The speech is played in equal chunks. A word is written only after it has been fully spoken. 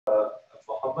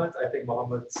Mohammed. I think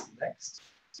Mohammed's next.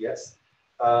 Yes.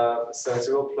 So it's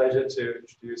a real pleasure to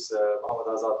introduce Mohammad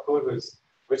Azadpur, who's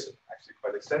written actually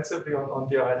quite extensively on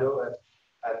Pierre Hadot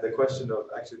and the question of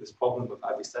actually this problem of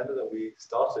Avicenna that we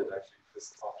started actually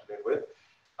this afternoon with.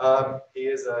 He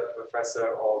is a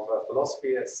professor of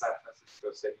philosophy at San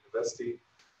Francisco State University,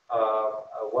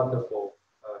 a wonderful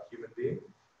human being,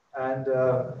 and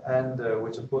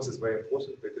which of course is very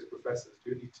important because professors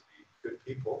do need to be good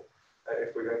people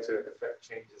if we're going to affect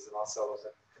changes in ourselves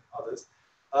and in others.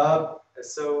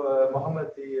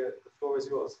 Mohammed, the floor is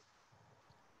yours.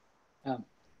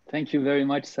 Thank you very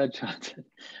much, Sajjad.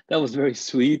 That was very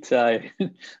sweet. I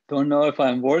don't know if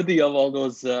I'm worthy of all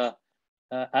those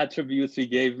attributes you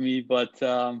gave me, but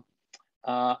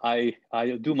I'll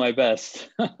do my best.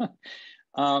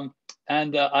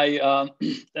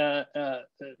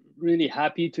 Really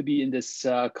happy to be in this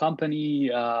company.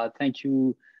 Thank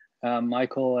you,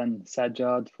 Michael and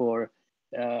Sajjad, for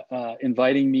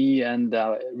inviting me, and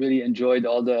really enjoyed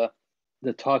all the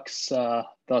talks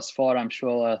thus far. I'm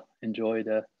sure I'll enjoy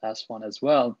the last one as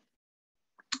well.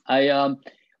 I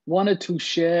wanted to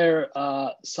share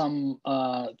some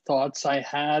thoughts I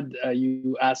had.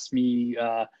 You asked me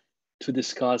to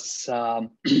discuss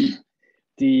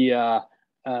the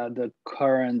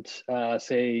current,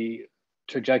 say,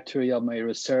 trajectory of my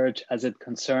research as it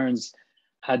concerns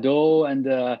Hadot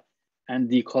and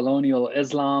decolonial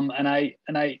Islam, and I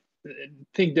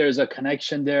think there's a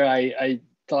connection there. I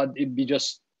thought it'd be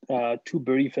just too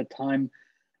brief a time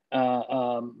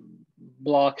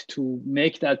block to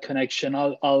make that connection.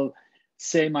 I'll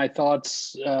say my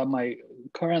thoughts, my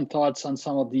current thoughts on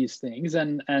some of these things,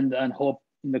 and hope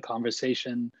in the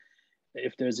conversation,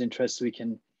 if there's interest, we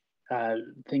can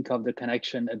think of the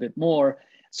connection a bit more.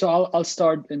 So I'll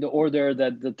start in the order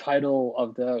that the title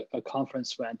of the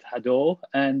conference went, Hadot,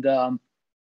 and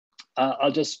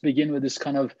I'll just begin with this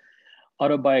kind of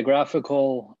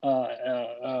autobiographical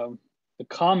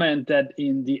comment that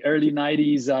in the early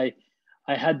 90s, I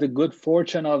had the good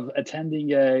fortune of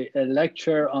attending a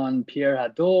lecture on Pierre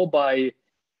Hadot by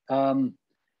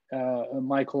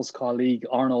Michael's colleague,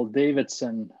 Arnold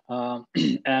Davidson.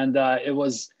 And it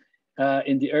was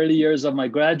in the early years of my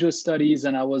graduate studies,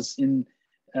 and I was in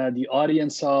the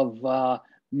audience of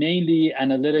mainly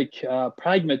analytic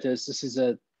pragmatists. This is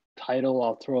a title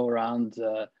I'll throw around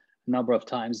a number of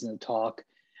times in the talk.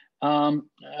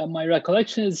 My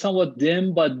recollection is somewhat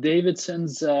dim, but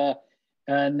Davidson's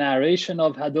narration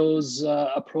of Hadot's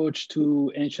approach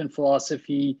to ancient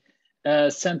philosophy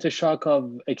sent a shock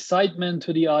of excitement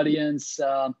to the audience.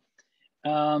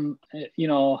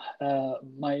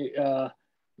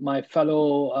 My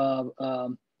fellow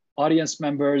audience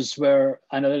members were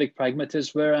analytic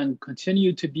pragmatists, and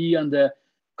continue to be on the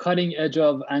cutting edge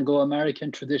of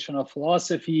Anglo-American tradition of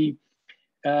philosophy.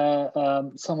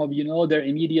 Some of you know their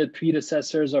immediate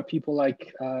predecessors are people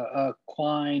like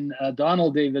Quine,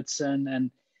 Donald Davidson,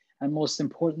 and most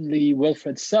importantly,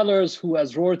 Wilfrid Sellars, who,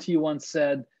 as Rorty once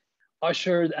said,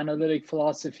 ushered analytic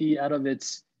philosophy out of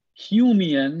its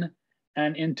Humean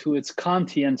and into its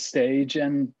Kantian stage.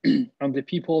 And of the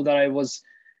people that I was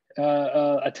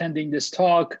attending this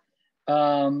talk,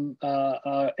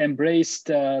 embraced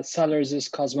Sellers's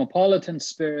cosmopolitan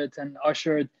spirit and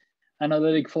ushered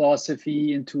analytic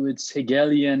philosophy into its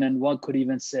Hegelian and one could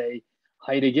even say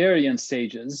Heideggerian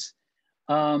stages.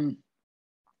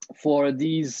 For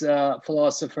these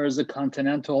philosophers, the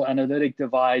continental analytic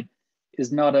divide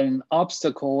is not an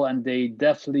obstacle, and they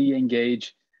definitely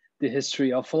engage the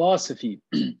history of philosophy.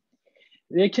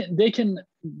 They can,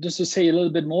 just to say a little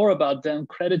bit more about them,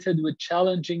 credited with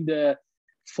challenging the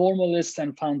formalist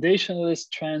and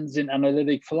foundationalist trends in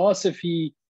analytic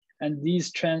philosophy, and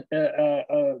these trends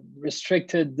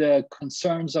restricted the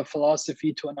concerns of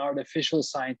philosophy to an artificial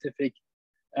scientific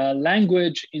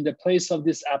language in the place of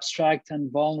this abstract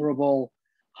and vulnerable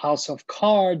house of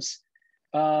cards.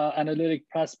 Analytic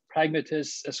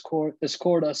pragmatists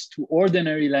escort us to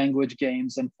ordinary language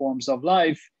games and forms of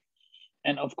life.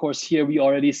 And of course, here we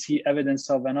already see evidence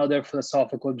of another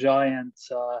philosophical giant,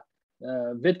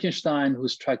 Wittgenstein,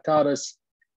 whose Tractatus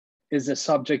is the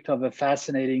subject of a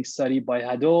fascinating study by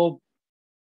Hadot.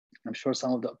 I'm sure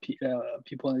some of the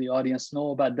people in the audience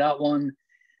know about that one.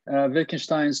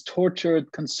 Wittgenstein's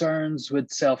tortured concerns with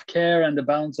self-care and the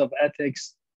bounds of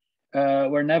ethics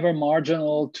were never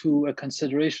marginal to a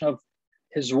consideration of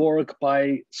his work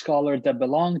by scholars that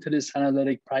belong to this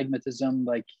analytic pragmatism,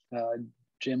 like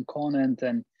Jim Conant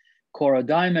and Cora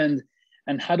Diamond.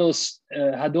 And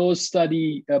Hadot's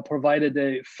study provided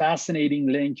a fascinating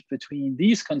link between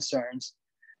these concerns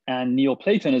and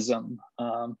Neoplatonism.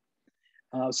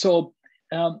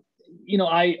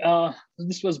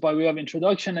 this was by way of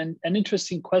introduction, and an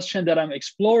interesting question that I'm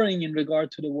exploring in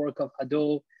regard to the work of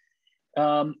Hadot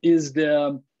is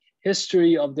the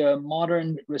history of the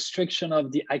modern restriction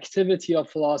of the activity of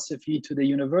philosophy to the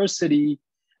university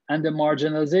and the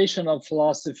marginalization of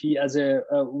philosophy as a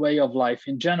way of life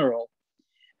in general.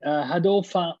 Hadot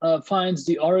finds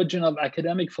the origin of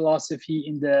academic philosophy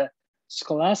in the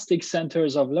scholastic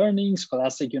centers of learning,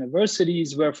 scholastic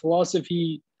universities, where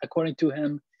philosophy, according to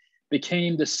him,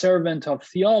 became the servant of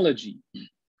theology.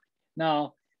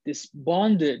 Now, this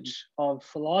bondage of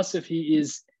philosophy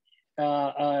is,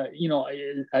 as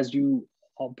you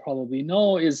all probably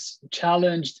know, is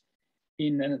challenged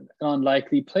in an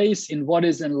unlikely place. In What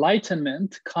is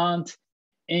Enlightenment, Kant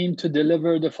aimed to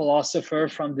deliver the philosopher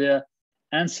from the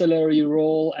ancillary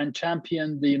role and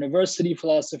champion the university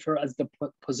philosopher as the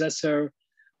possessor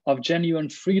of genuine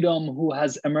freedom who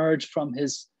has emerged from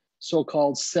his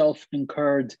so-called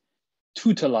self-incurred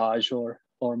tutelage or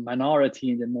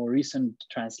minority in the more recent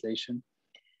translation.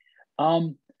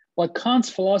 But Kant's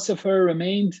philosopher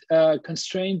remained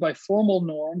constrained by formal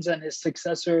norms, and his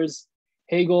successors,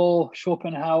 Hegel,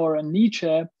 Schopenhauer, and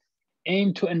Nietzsche,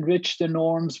 aimed to enrich the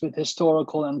norms with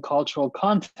historical and cultural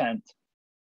content.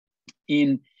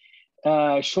 In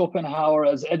Schopenhauer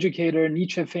as educator,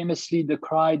 Nietzsche famously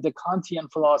decried the Kantian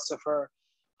philosopher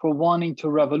for wanting to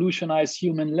revolutionize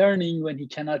human learning when he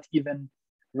cannot even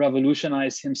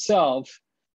revolutionize himself.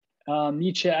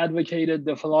 Nietzsche advocated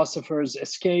the philosopher's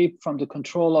escape from the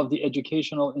control of the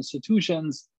educational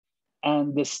institutions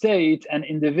and the state and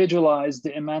individualized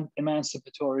the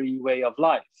emancipatory way of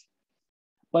life.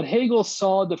 But Hegel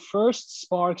saw the first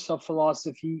sparks of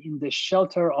philosophy in the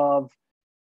shelter of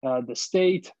the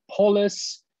state,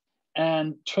 polis,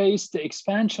 and traced the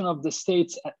expansion of the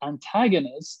state's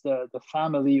antagonist, the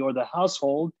family or the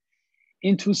household,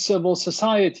 into civil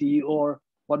society, or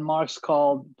what Marx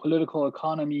called political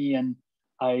economy, and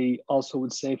I also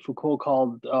would say Foucault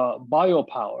called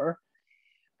biopower.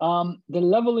 The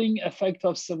leveling effect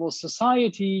of civil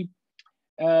society,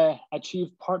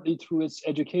 achieved partly through its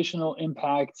educational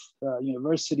impact,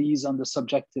 universities on the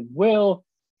subjective will,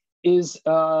 is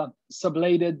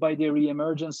sublated by the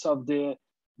reemergence of the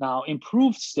now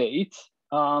improved state.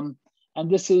 And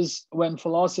this is when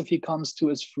philosophy comes to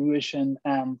its fruition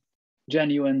and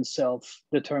genuine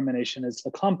self-determination is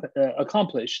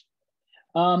accomplished.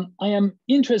 I am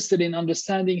interested in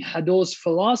understanding Hadot's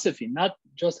philosophy, not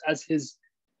just as his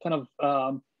kind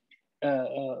of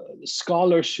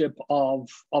scholarship of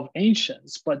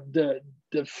ancients, but the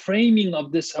framing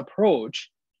of this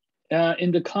approach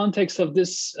in the context of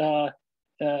this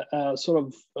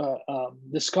sort of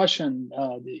discussion,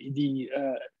 the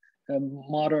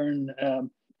modern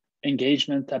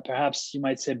engagement that perhaps you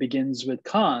might say begins with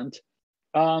Kant.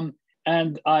 And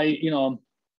I,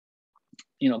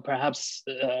 perhaps,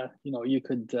 you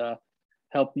could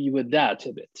help me with that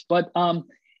a bit. But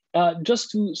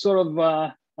just to sort of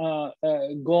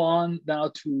go on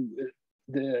now to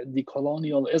the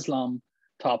decolonial Islam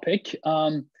topic,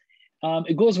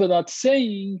 it goes without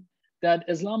saying that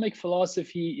Islamic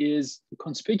philosophy is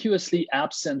conspicuously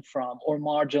absent from or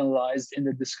marginalized in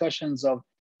the discussions of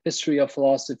history of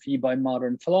philosophy by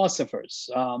modern philosophers.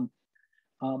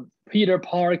 Peter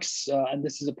Parks, and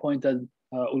this is a point that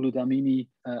Uludamini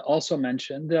also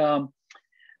mentioned,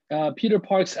 Peter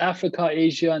Parks' Africa,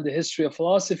 Asia, and the History of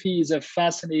Philosophy is a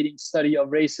fascinating study of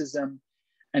racism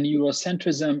and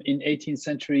Eurocentrism in 18th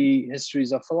century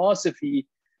histories of philosophy,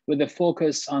 with a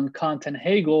focus on Kant and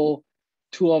Hegel,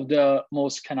 two of the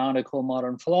most canonical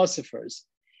modern philosophers.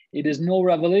 It is no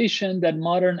revelation that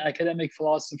modern academic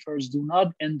philosophers do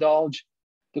not indulge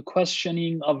the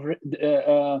questioning of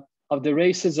the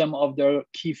racism of their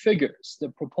key figures. The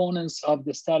proponents of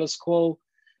the status quo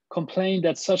complain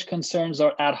that such concerns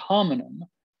are ad hominem.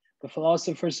 The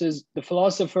philosophers'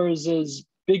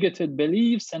 bigoted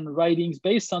beliefs and writings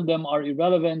based on them are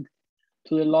irrelevant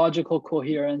to the logical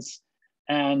coherence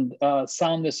and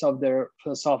soundness of their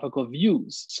philosophical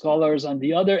views. Scholars on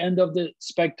the other end of the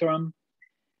spectrum,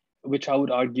 which I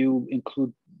would argue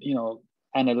include,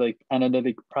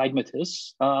 analytic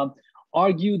pragmatists,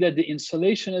 argue that the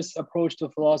insulationist approach to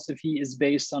philosophy is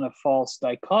based on a false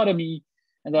dichotomy,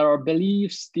 and that our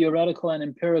beliefs, theoretical and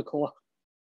empirical,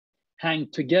 hang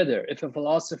together. If a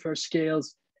philosopher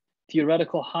scales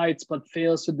theoretical heights but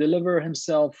fails to deliver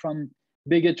himself from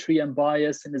bigotry and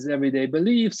bias in his everyday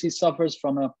beliefs, he suffers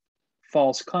from a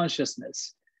false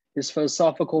consciousness. His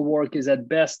philosophical work is at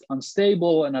best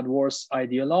unstable and at worst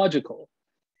ideological.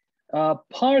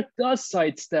 Park does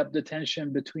sidestep the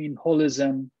tension between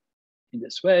holism in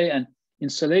this way and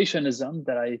insulationism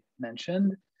that I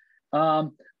mentioned.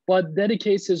 but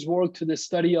dedicates his work to the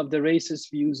study of the racist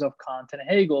views of Kant and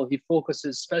Hegel. He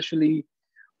focuses especially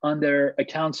on their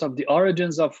accounts of the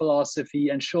origins of philosophy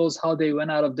and shows how they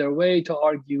went out of their way to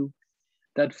argue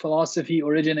that philosophy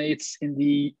originates in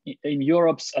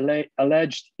Europe's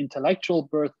alleged intellectual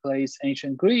birthplace,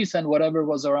 ancient Greece, and whatever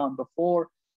was around before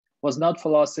was not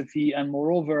philosophy. And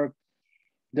moreover,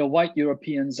 the white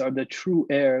Europeans are the true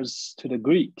heirs to the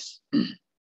Greeks.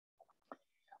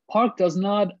 Park does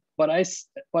not, but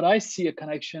I see a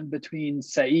connection between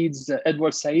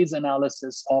Edward Said's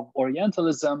analysis of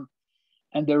Orientalism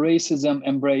and the racism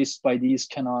embraced by these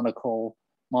canonical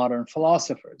modern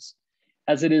philosophers.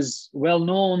 As it is well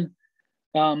known,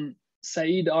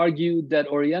 Said argued that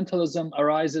Orientalism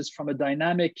arises from a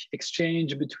dynamic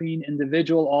exchange between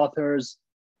individual authors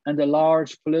and the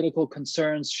large political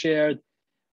concerns shared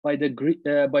by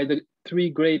the three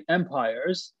great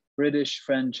empires, British,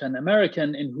 French, and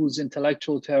American, in whose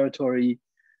intellectual territory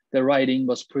the writing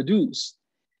was produced.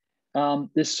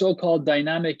 This so-called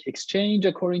dynamic exchange,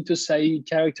 according to Said,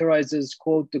 characterizes,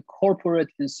 quote, the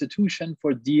corporate institution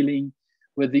for dealing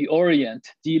with the Orient,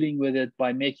 dealing with it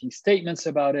by making statements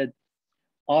about it,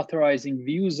 authorizing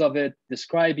views of it,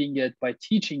 describing it by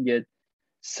teaching it,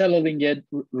 settling it,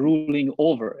 ruling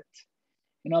over it.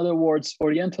 In other words,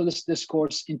 Orientalist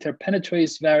discourse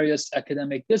interpenetrates various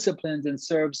academic disciplines and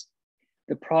serves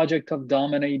the project of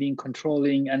dominating,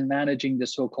 controlling, and managing the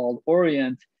so-called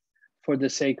Orient for the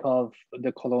sake of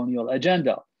the colonial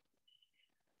agenda.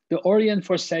 The Orient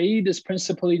for Said is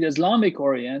principally the Islamic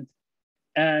Orient,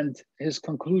 and his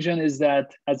conclusion is that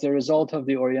as a result of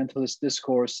the Orientalist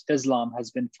discourse, Islam has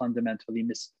been fundamentally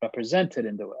misrepresented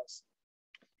in the West.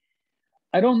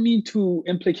 I don't mean to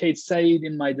implicate Said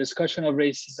in my discussion of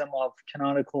racism of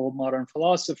canonical modern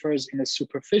philosophers in a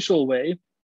superficial way.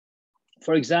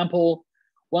 For example,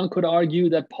 one could argue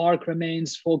that Park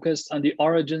remains focused on the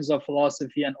origins of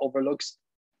philosophy and overlooks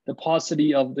the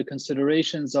paucity of the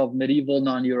considerations of medieval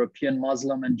non-European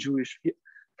Muslim and Jewish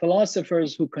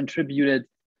philosophers who contributed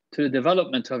to the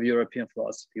development of European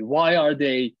philosophy. Why are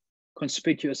they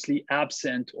conspicuously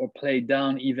absent or played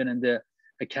down even in the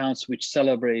accounts which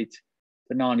celebrate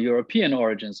the non-European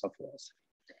origins of philosophy?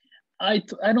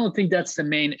 I don't think that's the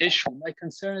main issue. My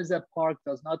concern is that Park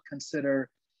does not consider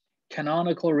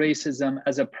canonical racism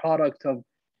as a product of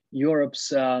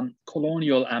Europe's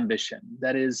colonial ambition.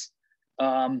 That is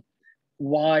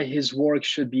why his work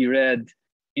should be read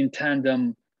in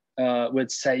tandem with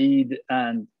Said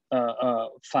and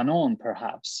Fanon,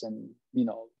 perhaps, and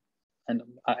and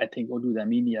I think Odu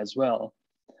Damini as well.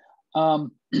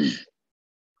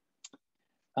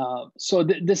 So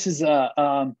this is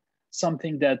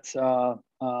something that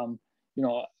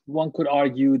one could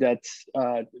argue that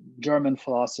German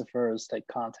philosophers like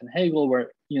Kant and Hegel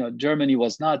were, Germany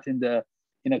was not in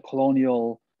a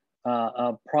colonial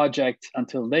project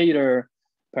until later,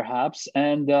 perhaps,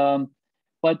 and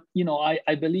but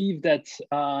I believe that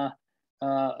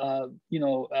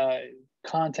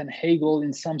Kant and Hegel,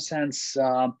 in some sense,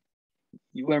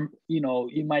 were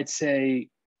you might say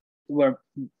were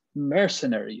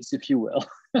mercenaries, if you will,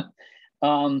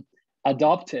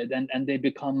 adopted and they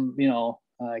become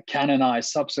canonized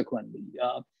subsequently.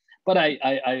 But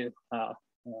I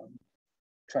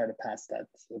try to pass that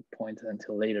point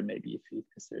until later, maybe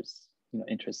if there's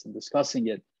interest in discussing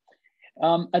it.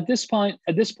 At this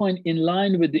point, in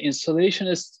line with the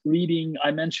installationist reading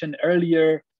I mentioned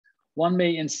earlier, one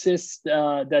may insist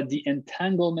that the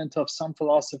entanglement of some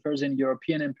philosophers in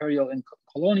European imperial and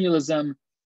colonialism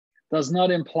does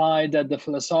not imply that the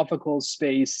philosophical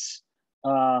space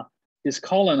is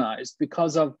colonized.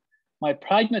 Because of my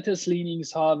pragmatist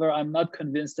leanings, however, I'm not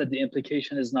convinced that the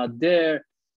implication is not there,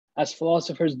 as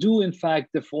philosophers do in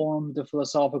fact deform the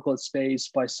philosophical space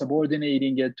by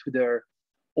subordinating it to their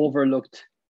overlooked,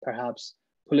 perhaps,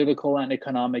 political and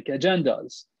economic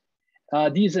agendas.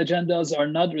 These agendas are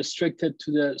not restricted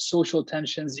to the social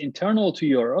tensions internal to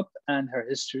Europe and her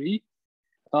history.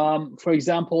 For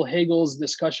example, Hegel's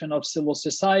discussion of civil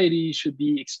society should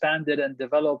be expanded and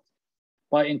developed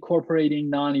by incorporating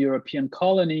non-European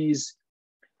colonies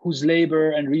whose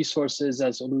labor and resources,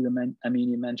 as Olud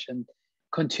Amini mentioned,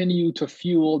 continue to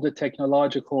fuel the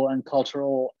technological and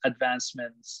cultural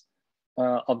advancements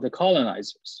of the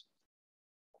colonizers.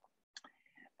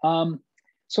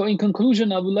 So in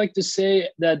conclusion, I would like to say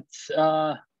that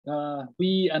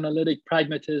we analytic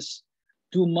pragmatists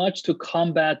do much to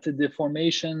combat the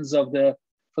deformations of the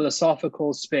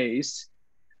philosophical space.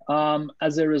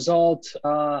 As a result,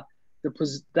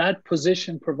 that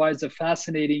position provides a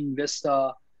fascinating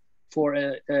vista for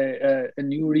a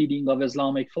new reading of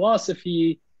Islamic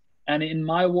philosophy. And in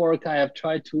my work, I have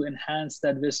tried to enhance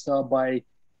that vista by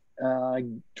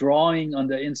drawing on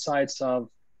the insights of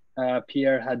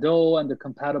Pierre Hadot and the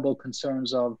compatible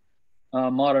concerns of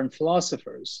modern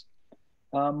philosophers.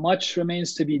 Much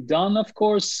remains to be done, of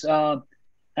course,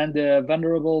 and the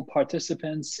venerable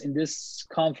participants in this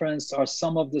conference are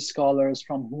some of the scholars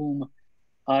from whom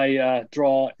I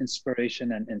draw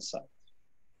inspiration and insight.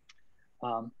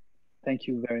 Thank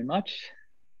you very much.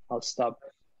 I'll stop.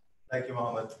 Thank you,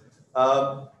 Mohammed.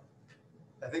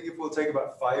 I think it will take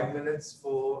about 5 minutes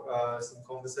for some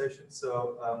conversation.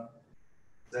 So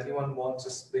does anyone want to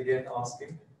begin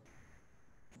asking?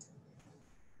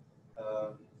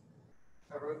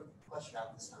 I wrote a question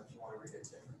out this time if you want to read it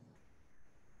too.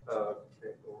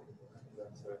 Okay, cool.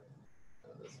 That's right. I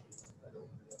don't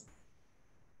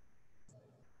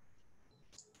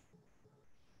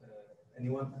know.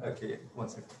 Anyone? Okay, one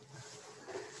second.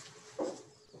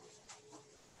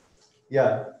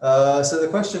 Yeah, so the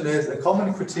question is, a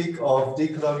common critique of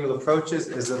decolonial approaches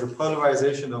is that the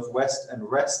polarization of West and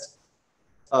Rest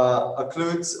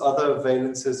occludes other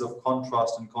valences of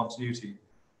contrast and continuity.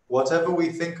 Whatever we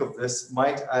think of this,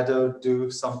 might Hadot do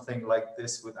something like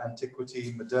this with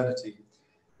antiquity, modernity?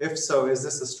 If so, is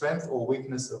this a strength or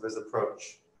weakness of his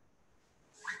approach?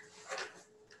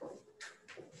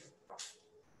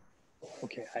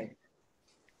 Okay,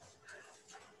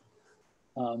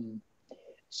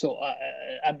 so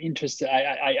I'm interested.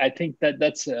 I think that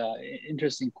that's an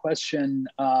interesting question.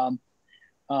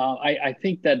 I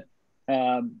think that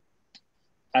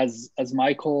as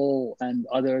Michael and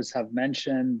others have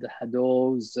mentioned,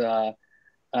 Hadot's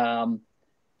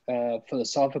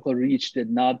philosophical reach did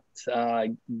not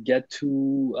get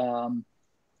to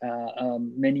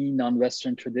many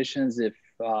non-Western traditions, if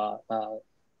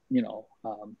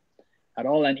at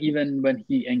all. And even when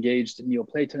he engaged in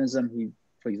Neoplatonism, he,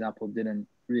 for example, didn't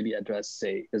really address,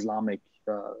 say, Islamic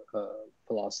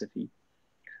philosophy.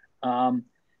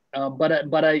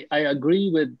 But I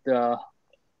agree with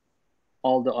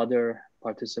all the other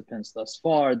participants thus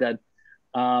far that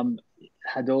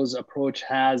Hadot's approach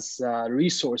has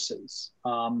resources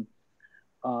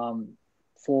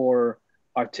for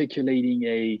articulating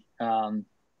a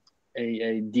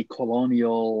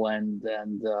decolonial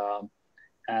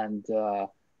and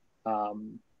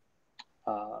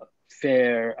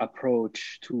fair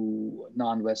approach to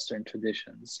non-Western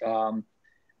traditions,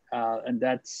 and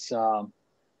that's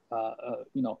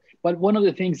But one of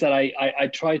the things that I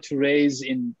try to raise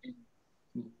in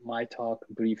my talk,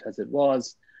 brief as it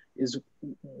was, is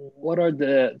what are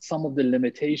some of the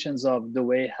limitations of the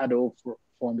way Hadot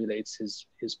formulates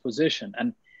his position.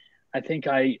 And I think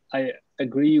I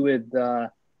agree with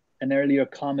an earlier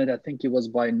comment, I think it was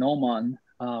by Noman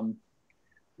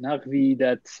Naqvi,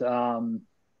 that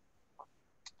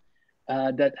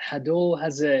that Hadot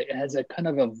has a kind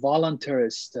of a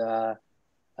voluntarist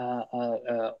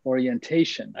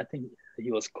orientation. I think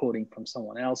he was quoting from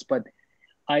someone else, but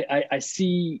I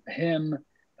see him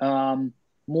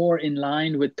more in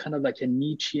line with kind of like a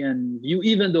Nietzschean view,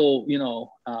 even though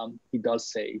he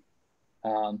does say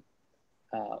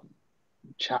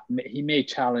he may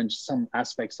challenge some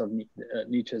aspects of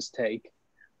Nietzsche's take,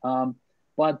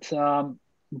 but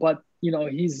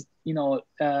he's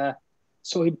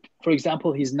so he, for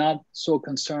example, he's not so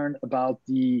concerned about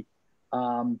the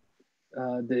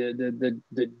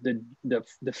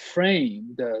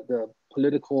frame, the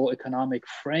political economic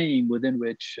frame within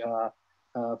which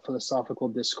philosophical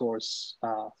discourse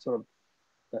sort of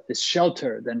is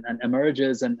sheltered and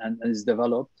emerges and is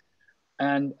developed,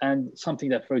 and something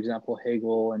that, for example,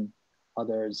 Hegel and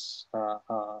others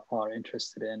are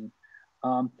interested in.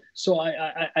 So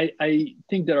I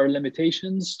think there are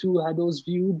limitations to Hadot's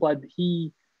view, but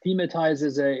he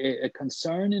thematizes a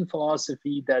concern in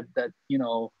philosophy that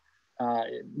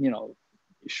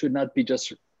should not be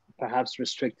just perhaps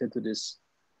restricted to this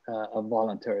a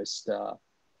voluntarist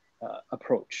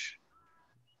approach,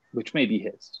 which may be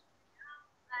his.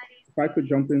 If I could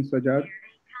jump in, Sajjad,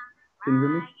 can you hear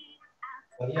me?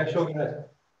 Yeah, sure, go ahead.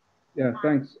 Yeah,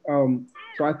 thanks.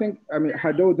 So I think,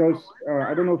 Hadot does,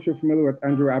 I don't know if you're familiar with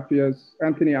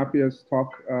Anthony Appiah's talk,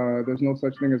 There's No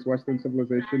Such Thing as Western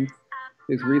Civilization,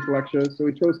 his Reith lecture. So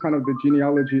it shows kind of the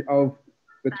genealogy of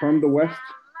the term the West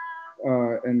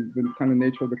and the kind of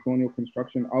nature of the colonial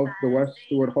construction of the West.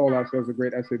 Stuart Hall also has a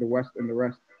great essay, The West and the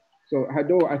Rest. So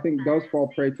Hadot, I think, does fall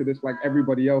prey to this, like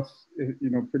everybody else,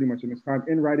 pretty much in his time,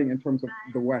 in writing in terms of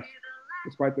the West,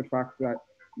 despite the fact that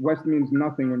West means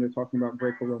nothing when you're talking about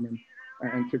Greco-Roman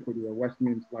antiquity, or West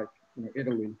means like,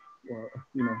 Italy, or,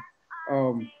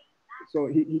 so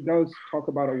he does talk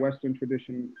about a Western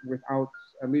tradition without,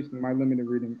 at least in my limited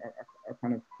reading, a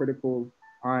kind of critical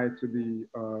eye to the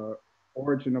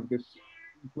origin of this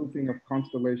grouping of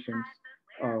constellations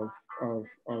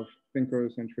of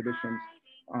thinkers and traditions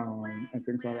and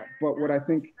things like that. But what I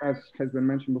think, as has been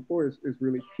mentioned before, is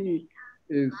really key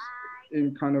is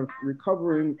in kind of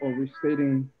recovering or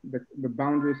restating the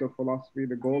boundaries of philosophy,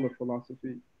 the goal of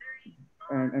philosophy,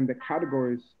 and the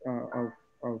categories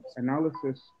of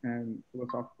analysis and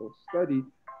philosophical study.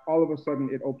 All of a sudden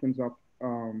it opens up,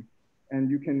 and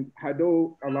you can,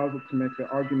 Hadot allows it to make the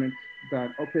argument that,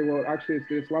 okay, well, actually it's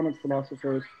the Islamic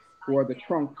philosophers who are the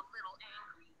trunk,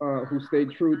 who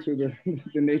stayed true to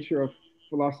the nature of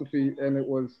philosophy, and it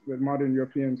was the modern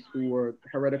Europeans who were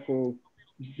heretical,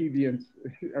 deviant.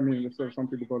 I mean, so some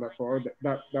people go that far,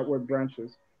 that word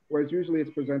branches. Whereas usually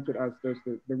it's presented as there's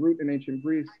the root in ancient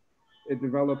Greece, it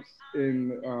develops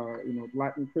in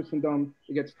Latin Christendom,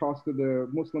 it gets tossed to the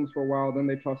Muslims for a while, then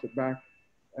they toss it back,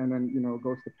 and then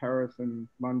goes to Paris and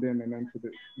London, and then to the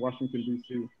Washington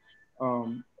D.C.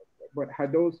 But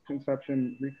Hadot's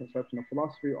reconception of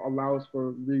philosophy allows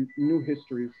for new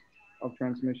histories of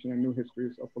transmission and new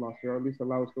histories of philosophy, or at least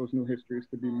allows those new histories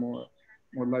to be more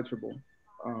legible,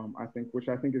 I think, which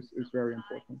I think is very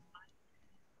important.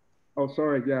 Oh,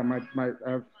 sorry, yeah, I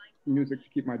have music to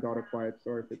keep my daughter quiet.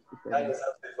 Sorry if it's disturbing. That is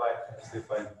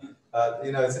absolutely fine.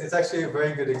 It's actually a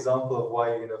very good example of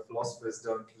why philosophers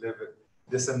don't live in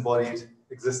disembodied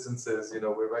existences.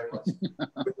 We're very much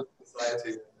within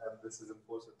society, and this is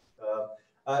important.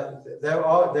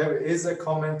 There is a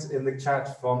comment in the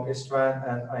chat from Ishtvan,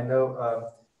 and I know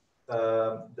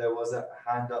there was a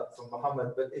hand up from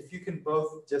Mohammed, but if you can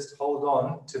both just hold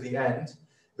on to the end,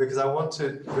 because I want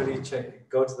to really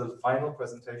go to the final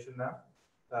presentation now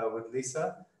with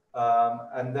Lisa.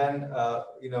 And then,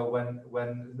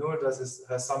 when Noor does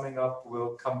her summing up,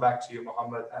 we'll come back to you,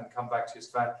 Mohammed, and come back to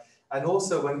Ishtvan. And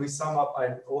also, when we sum up,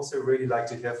 I'd also really like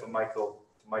to hear from Michael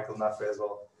Nafe as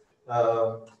well.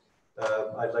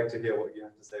 I'd like to hear what you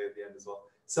have to say at the end as well.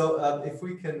 So if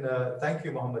we can, thank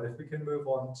you, Mohammed. If we can move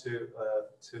on to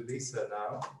Lisa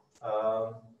now.